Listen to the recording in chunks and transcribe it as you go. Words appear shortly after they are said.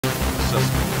stuff's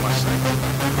going to my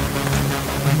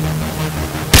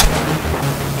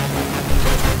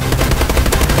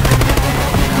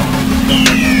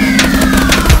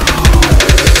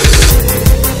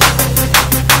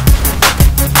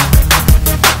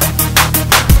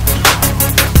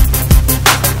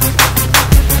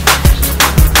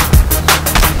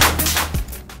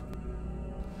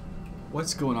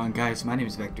What's going on, guys? My name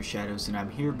is Vector Shadows and I'm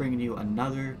here bringing you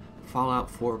another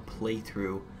Fallout 4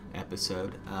 playthrough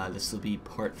episode. This will be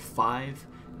part 5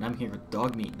 and I'm here with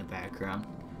Dog Meat in the background.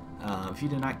 If you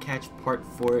did not catch part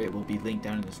 4, it will be linked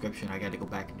down in the description. I got to go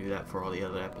back and do that for all the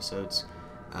other episodes.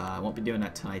 I won't be doing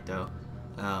that tonight though,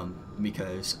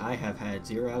 because I have had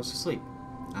 0 hours of sleep.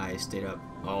 I stayed up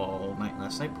all night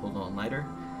last night, pulled an all-nighter,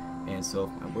 and so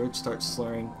if my words start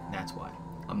slurring, that's why.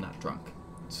 I'm not drunk.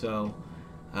 So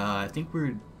I think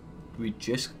we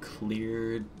just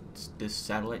cleared this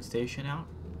satellite station out,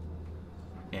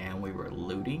 and we were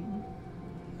looting.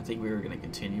 I think we were going to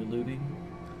continue looting,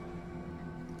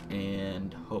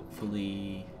 and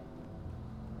hopefully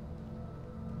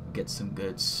get some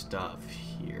good stuff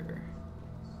here.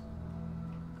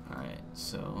 Alright,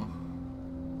 so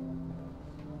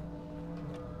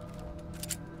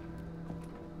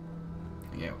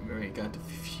yeah, we already got the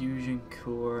fusion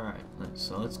core. Alright,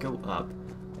 so let's go up.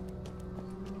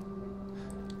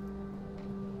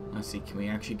 Let's see, can we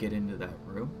actually get into that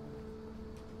room?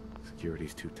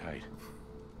 Security's too tight.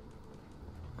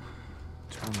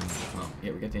 Oh,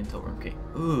 yeah, we got the intel room. Okay.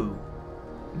 Ooh,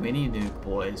 mini nuke,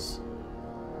 boys.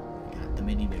 We got the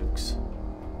mini nukes.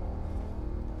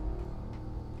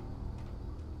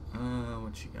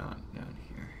 What you got down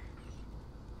here?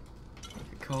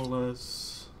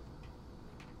 Coca-Colas.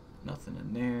 Nothing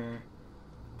in there.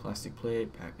 Plastic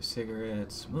plate, pack of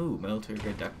cigarettes. Ooh, military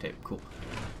grade duct tape. Cool.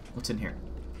 What's in here?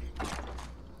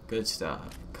 Good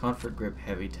stuff. Comfort grip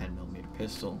heavy 10mm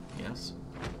pistol. Yes.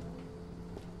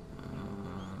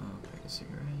 Pack of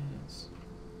cigarettes.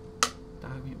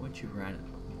 Dog meat, what you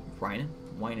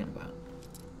whining about?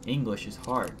 English is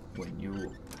hard when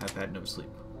you have had no sleep.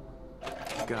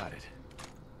 Got it.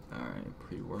 Alright,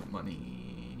 pre-work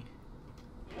money.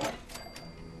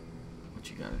 What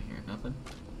you got in here? Nothing?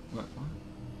 What?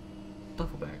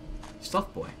 Duffel bag.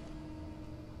 Stuff boy.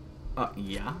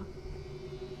 Yeah?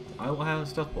 I will have a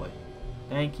stuff boy.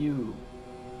 Thank you.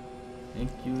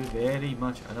 Thank you very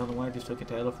much. I don't know why I just took a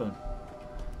telephone.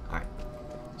 Alright.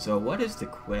 So what is the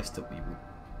quest that we were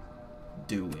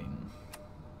doing?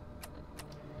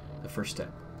 The first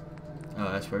step.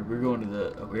 That's right. We were going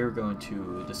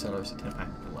to the settlers at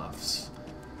Tenpine Bluffs.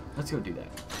 Let's go do that.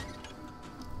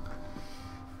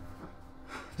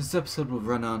 This episode will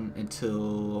run on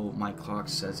until my clock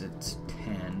says it's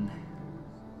 10.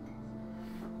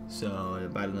 So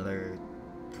about another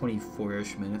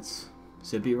 24-ish minutes.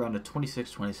 So it'd be around a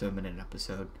 26-27 minute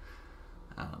episode.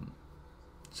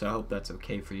 So I hope that's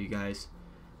okay for you guys.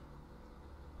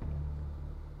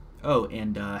 Oh,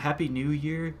 and Happy New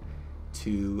Year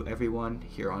to everyone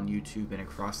here on YouTube and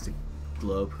across the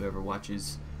globe, whoever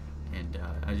watches. And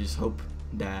I just hope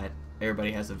that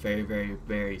everybody has a very, very,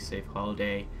 very safe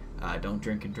holiday. Don't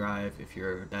drink and drive if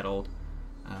you're that old.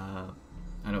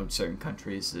 I know in certain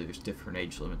countries there's different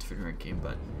age limits for drinking,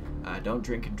 but don't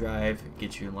drink and drive. It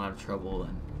gets you in a lot of trouble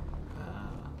and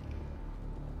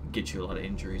gets you a lot of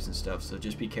injuries and stuff, so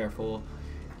just be careful.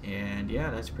 And yeah,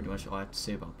 that's pretty much all I have to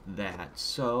say about that.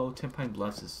 So Tenpine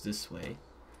Bluffs is this way.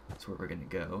 That's where we're gonna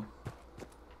go.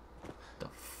 The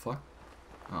fuck?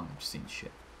 Oh, I'm just seeing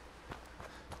shit.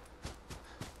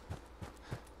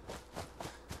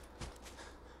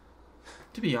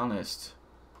 To be honest,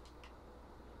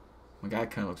 my guy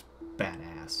kind of looks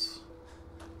badass.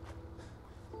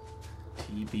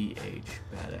 TBH,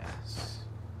 badass.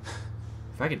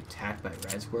 If I get attacked by a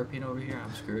red scorpion over here,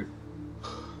 I'm screwed.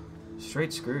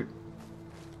 Straight screwed.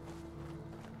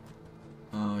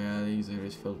 Oh yeah, these are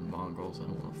just filled with mongrels. I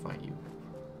don't want to fight you.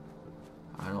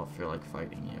 I don't feel like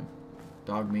fighting you.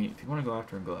 Dog meat, if you want to go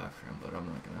after him, go after him, but I'm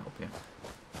not going to help you.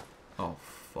 Oh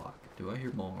fuck. Do I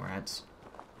hear mole rats?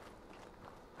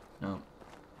 No.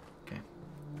 Okay.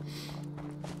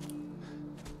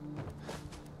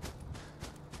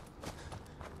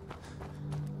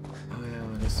 Oh yeah,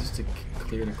 well, this is to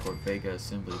clear the CORVEGA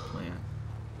assembly plant.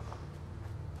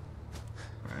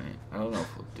 Right. I don't know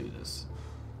if we'll do this.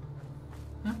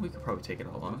 No, we could probably take it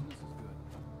all on.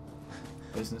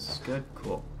 Business is good?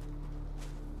 Cool.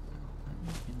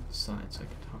 Let me inside so I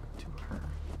can talk to her.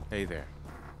 Hey there.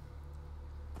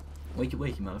 Wakey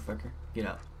wakey, motherfucker. Get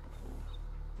up.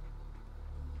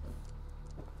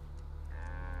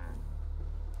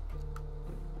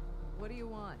 What do you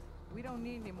want? We don't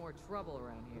need any more trouble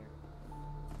around here.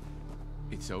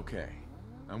 It's okay.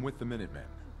 I'm with the Minutemen.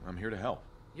 I'm here to help.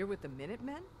 You're with the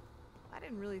Minutemen? I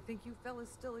didn't really think you fellas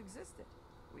still existed.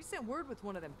 We sent word with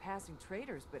one of them passing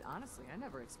traders, but honestly, I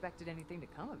never expected anything to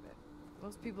come of it.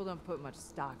 Most people don't put much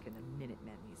stock in the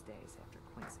Minutemen these days after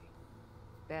Quincy.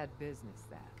 Bad business,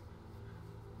 that.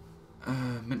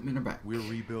 Minutemen are back. We're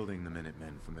rebuilding the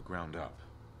Minutemen from the ground up.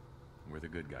 We're the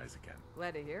good guys again.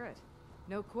 Glad to hear it.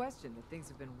 No question that things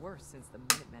have been worse since the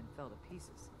Minutemen fell to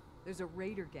pieces. There's a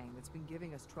raider gang that's been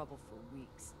giving us trouble for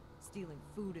weeks, stealing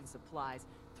food and supplies,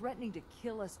 threatening to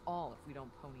kill us all if we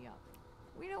don't pony up.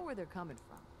 We know where they're coming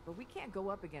from, but we can't go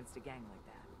up against a gang like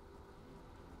that.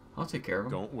 I'll take care of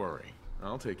them. Don't worry.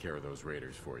 I'll take care of those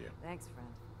raiders for you. Thanks, friend.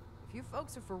 If you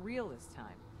folks are for real this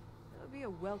time, it'll be a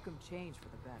welcome change for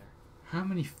the better. How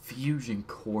many fusion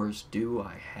cores do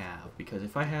I have? Because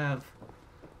if I have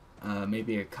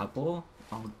maybe a couple,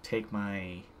 I'll take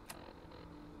my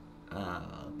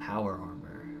power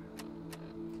armor.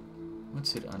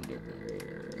 What's it under?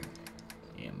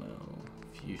 Ammo.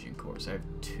 Fusion cores. I have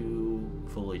 2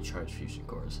 fully charged fusion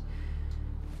cores.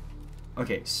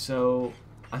 Okay, so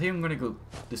I think I'm gonna go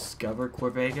discover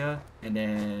Corvega and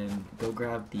then go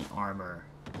grab the armor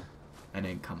and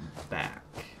then come back.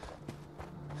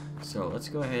 So let's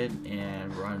go ahead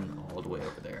and run all the way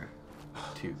over there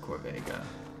to Corvega.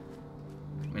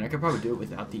 I mean, I could probably do it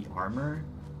without the armor.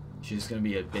 It's just gonna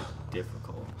be a bit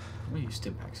difficult. I'm gonna use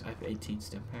stim packs. I have 18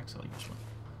 stim packs. I'll use one.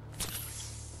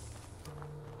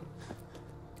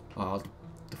 Oh,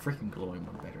 the freaking glowing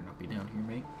one better not be down here,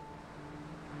 mate.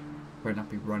 Better not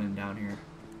be running down here.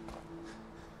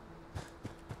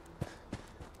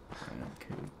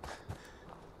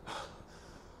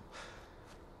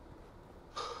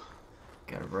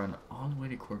 Gotta run all the way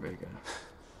to Corvega.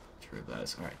 True,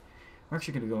 that. Alright. We're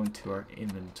actually gonna go into our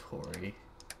inventory.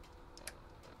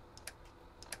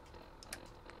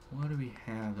 What do we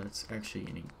have that's actually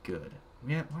any good?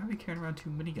 Why are we carrying around 2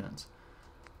 miniguns?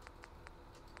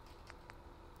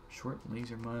 Short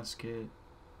laser musket.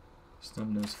 Snub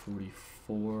nose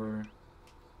 44.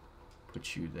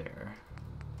 Put you there.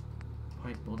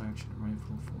 Pipe bolt action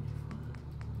rifle 45.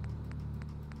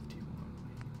 51.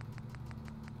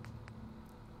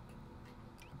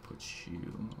 Put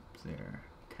you up there.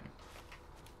 Okay.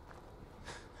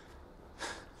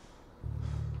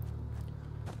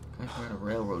 We're at a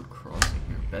railroad crossing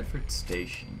here. Bedford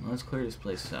Station. Let's clear this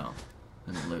place out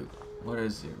and loot. What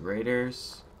is it?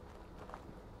 Raiders?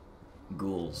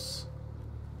 Ghouls.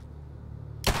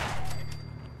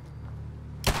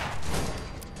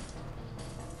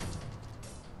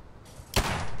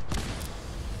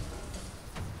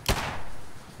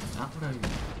 Not what I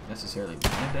necessarily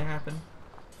wanted to happen.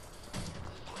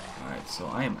 Alright, so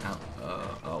I am out.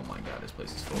 Oh my god, this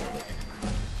place is full of it.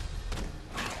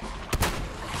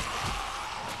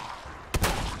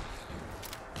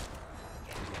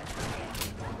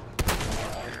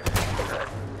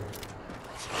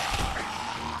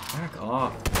 Back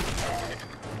off.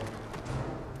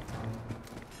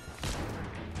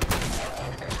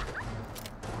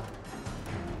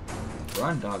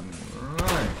 Run, dog meat,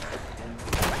 run.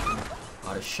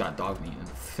 I just shot dog meat in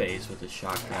the face with a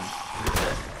shotgun.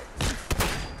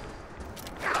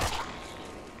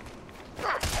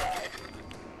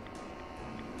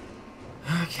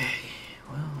 Okay,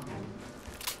 well.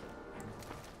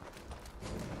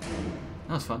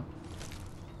 That was fun.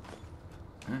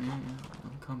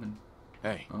 I'm coming.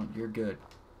 Hey. Oh, you're good.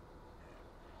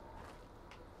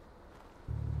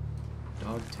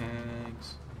 Dog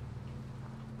tags.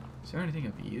 Is there anything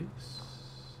of use?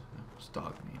 Oh, it's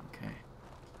dog meat, okay.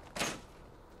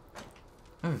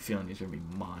 I have a feeling there's gonna be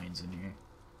mines in here.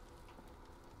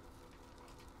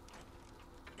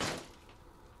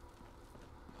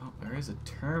 Oh, there is a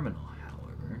terminal,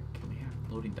 however. Can we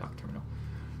have loading dock terminal?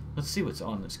 Let's see what's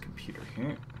on this computer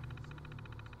here.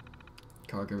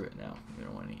 Cargo it now. We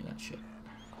don't want any of that shit.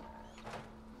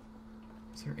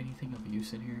 Is there anything of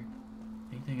use in here?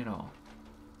 Anything at all?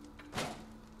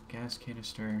 Gas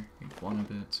canister, iguana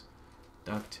bits,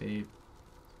 duct tape,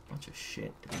 bunch of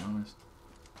shit, to be honest.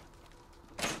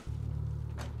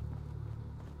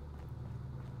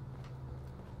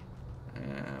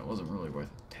 It wasn't really worth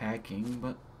attacking,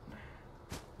 but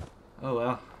oh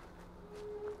well.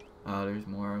 Oh, there's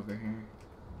more over here.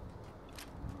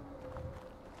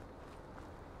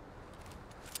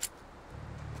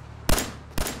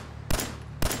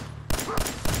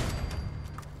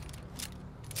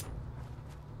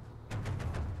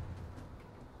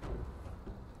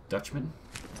 Dutchman.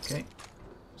 Okay.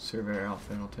 Surveyor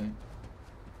outfit, I'll take.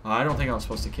 I don't think I was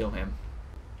supposed to kill him.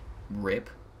 Rip.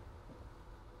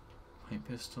 My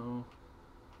pistol.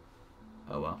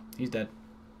 Oh well, he's dead.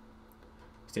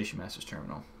 Station Master's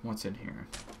Terminal. What's in here?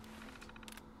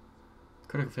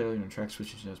 Critical failure in track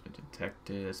switches has been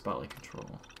detected. Spotlight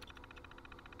control.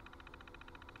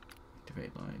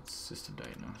 Activate lights. System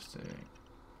diagnostic.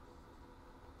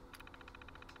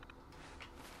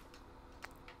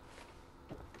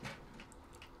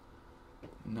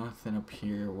 Nothing up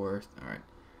here worth. Alright.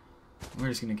 We're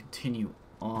just going to continue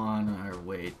on our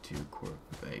way to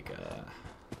CORVEGA.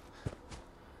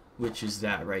 Which is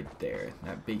that right there.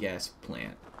 That big ass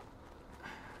plant.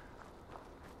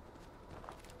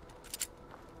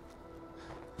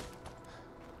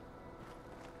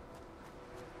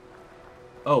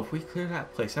 Oh, if we clear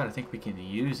that place out, I think we can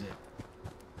use it.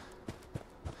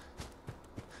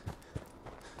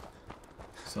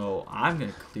 So I'm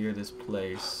going to clear this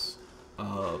place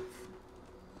of...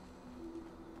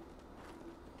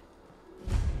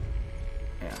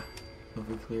 Yeah. So if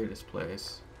we clear this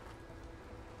place...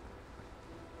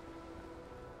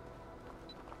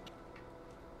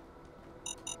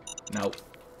 Nope.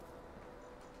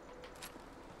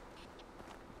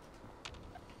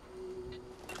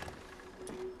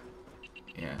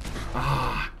 Yeah.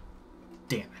 Ah!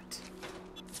 Damn it.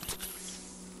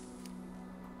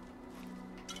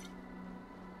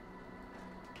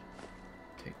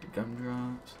 Take the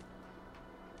gumdrops.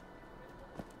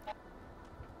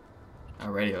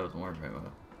 Already I wasn't working very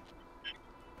well.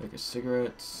 Pack of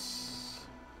cigarettes.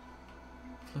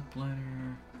 Flip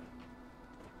lighter.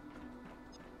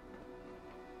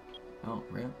 Oh,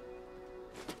 rip.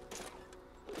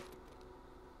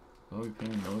 Low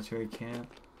repairing military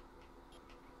camp.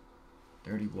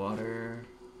 Dirty water.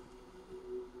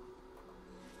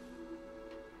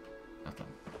 Nothing.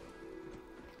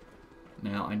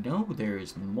 Now, I know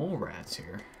there's mole rats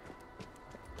here.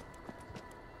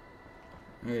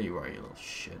 There you are, you little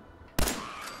shit.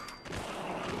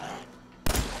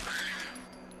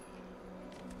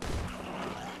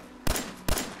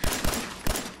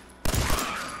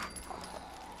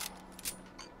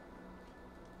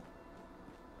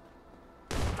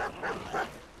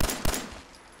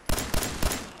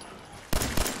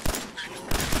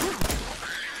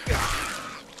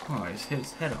 Oh, I just hit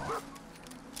his head off.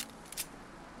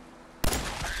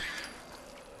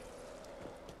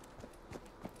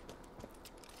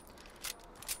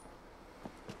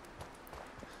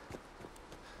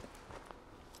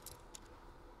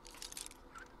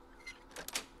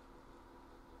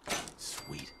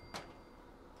 Sweet.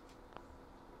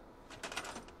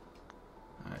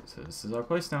 Alright, so this is our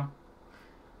place now.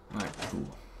 Alright, cool.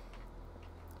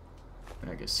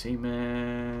 Bag of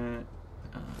cement.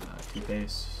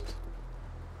 Toothpaste.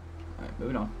 Alright,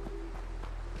 moving on.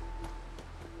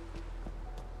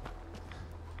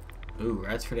 Ooh,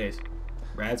 rats for days.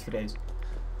 Rats for days.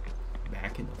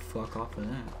 Backing the fuck off of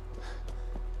that.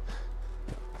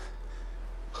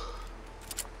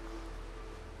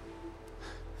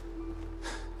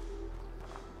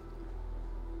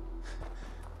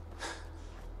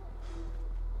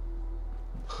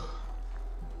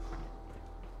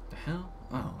 The hell?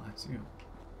 Oh, that's you.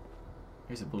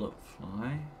 Here's a bullet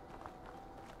fly.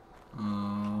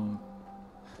 Don't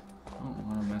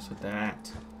want to mess with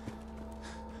that.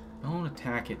 Don't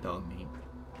attack it, dog meat. You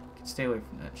can stay away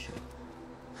from that shit.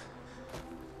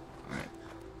 Alright.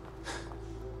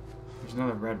 There's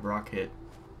another red rocket.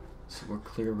 So we're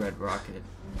clear red rocket.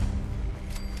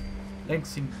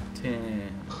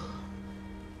 Lexington.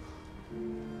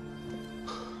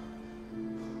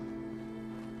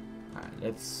 Alright,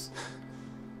 let's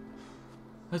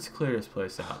clear this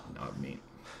place out, dog meat.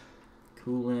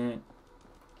 Coolant.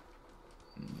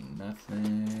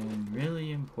 Nothing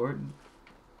really important.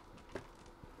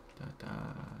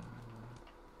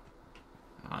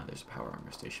 Ah, there's a power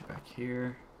armor station back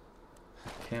here.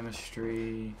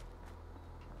 Chemistry.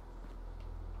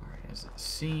 Alright, as it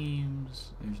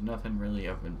seems, there's nothing really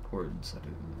of importance other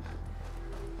than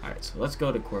that. Alright, so let's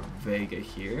go to CORVEGA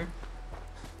here.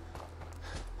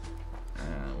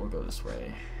 We'll go this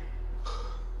way.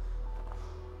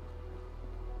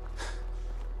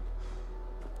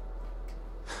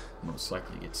 Most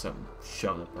likely get something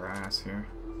shoved up our ass here.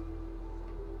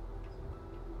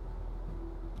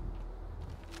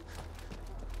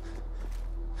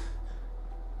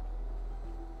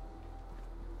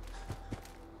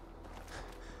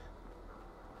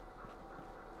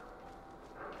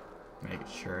 Making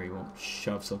sure he won't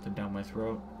shove something down my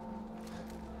throat.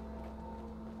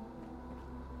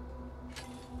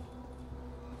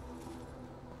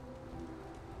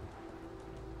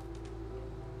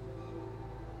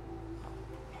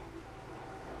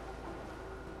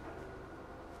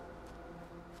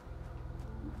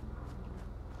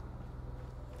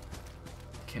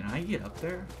 Can I get up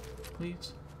there,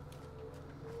 please?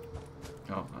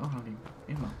 Oh, I don't have any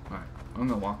ammo. Alright, I'm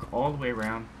gonna walk all the way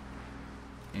around.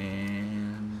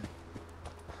 And...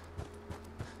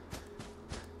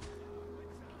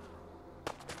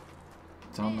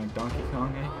 sound like Donkey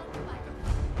Kong, eh?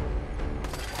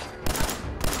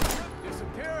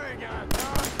 Disappearing again,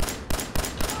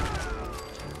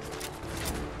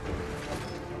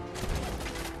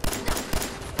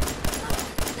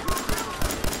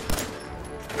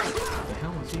 What the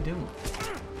hell was he doing?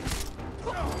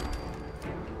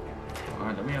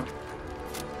 Alright, let me up.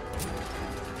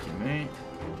 Teammate,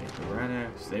 take the rat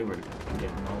axe. They were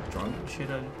getting all drunk and shit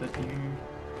out of here.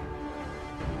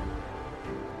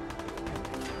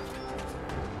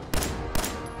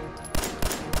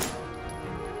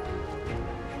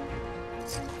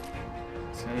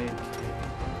 Take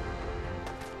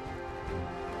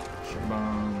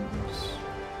bombs.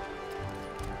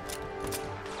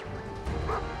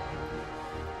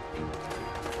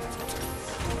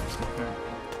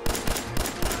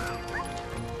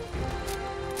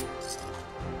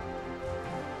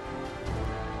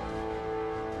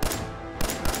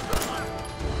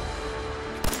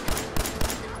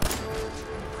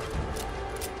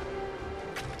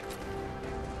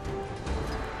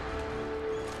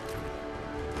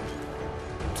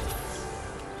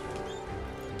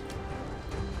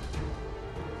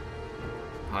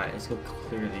 Alright, let's go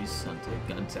clear these sons of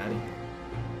guns out of here.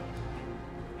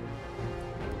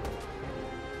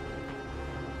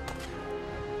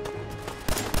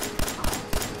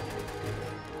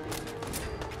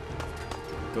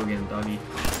 Go get him, doggy.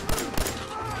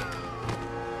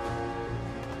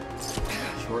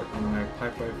 Short automatic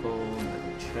pipe rifle,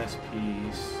 another chest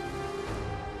piece.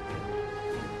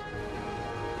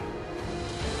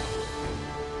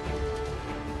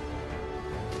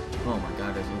 Oh my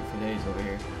god, there's loot for days over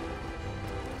here.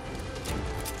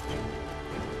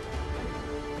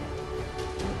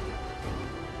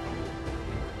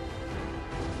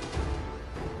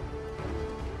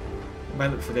 My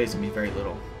loot for days will be very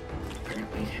little.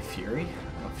 Apparently, Fury?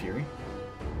 Oh, Fury?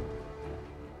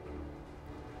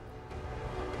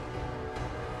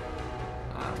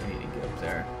 Ah, we need to get up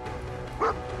there.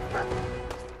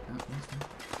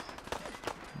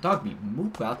 Dog meat,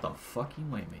 move out the fucking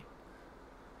way, mate.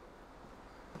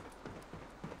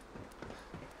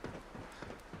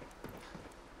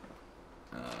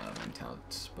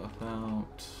 Mentality buff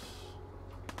out.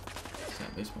 Is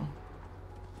that baseball?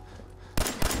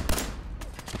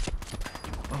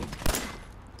 Oh.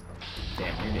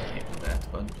 Damn, maybe I can't do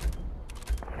that, bud.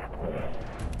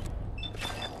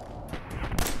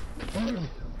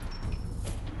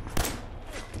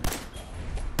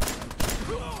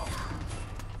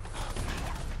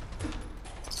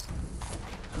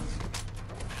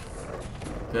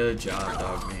 Good job,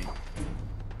 dog meat.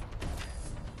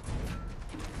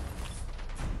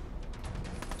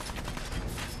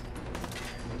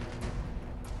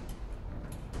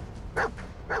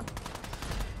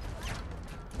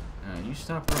 You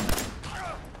stop running.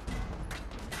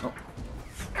 Oh.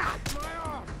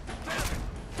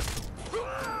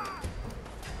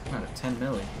 Out of 10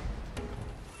 milli.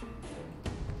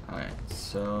 Alright,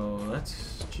 so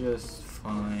let's just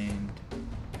find...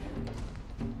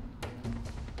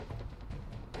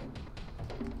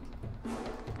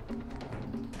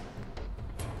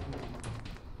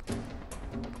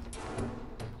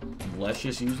 let's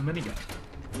just use a minigun.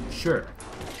 Sure.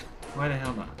 Why the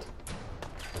hell not?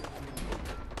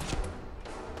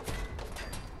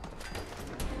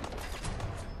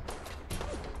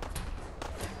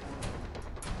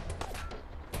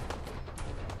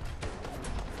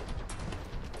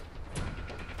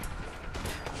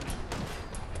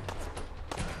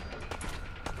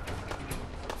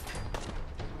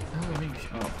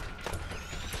 Oh.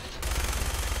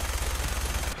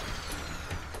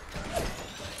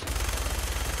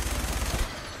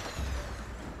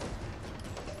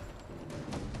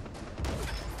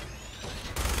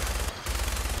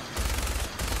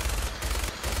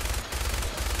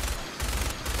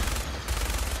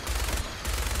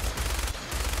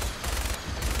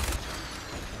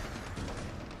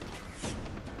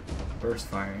 Burst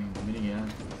firing, minigun.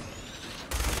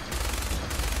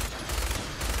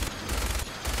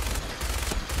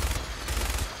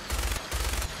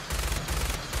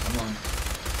 Come on.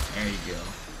 There you go.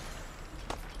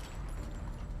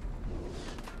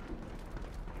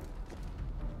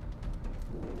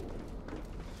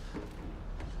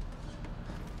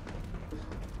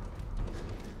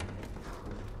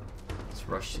 Let's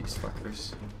rush these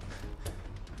fuckers.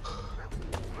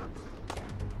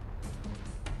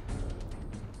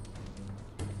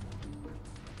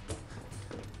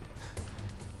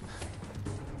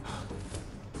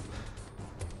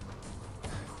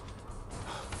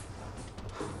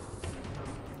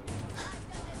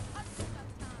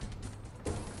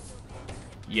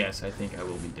 yes, I think I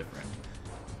will be different.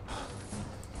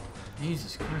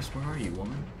 Jesus Christ, where are you,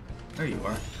 woman? There you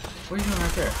are. What are you doing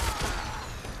right there?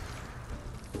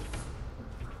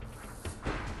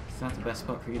 It's not the best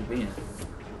spot for you to be in.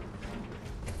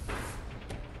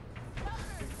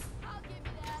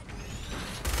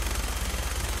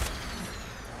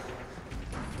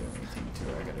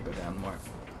 I gotta go down more.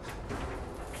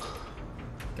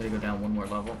 Gotta go down one more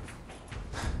level.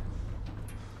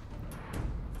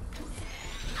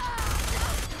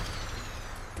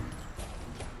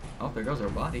 Oh, there goes our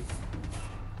body.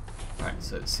 Alright,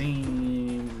 so it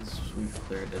seems we've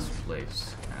cleared this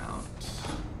place out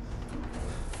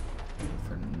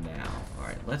for now.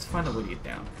 Alright, let's find a way to get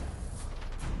down.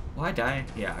 Will I die?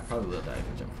 Yeah, I probably will die if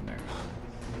I jump from there.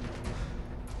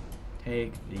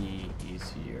 Take the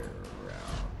easier route.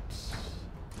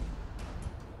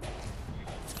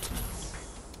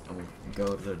 And we'll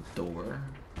go to the door.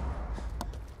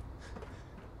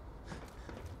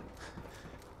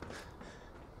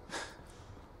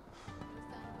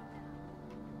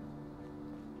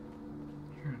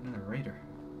 You're another raider.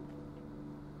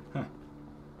 Huh.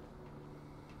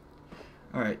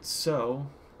 Alright, so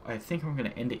I think I'm going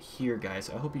to end it here, guys.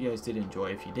 I hope you guys did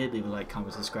enjoy. If you did, leave a like,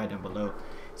 comment, subscribe down below.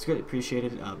 It's greatly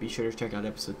appreciated. Be sure to check out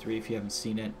episode 3 if you haven't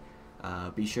seen it.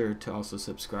 Be sure to also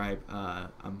subscribe.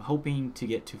 I'm hoping to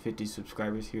get to 50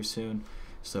 subscribers here soon.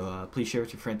 So please share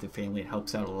with your friends and family. It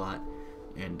helps out a lot.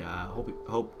 And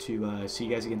hope to see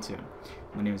you guys again soon.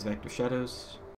 My name is Vector Shadows.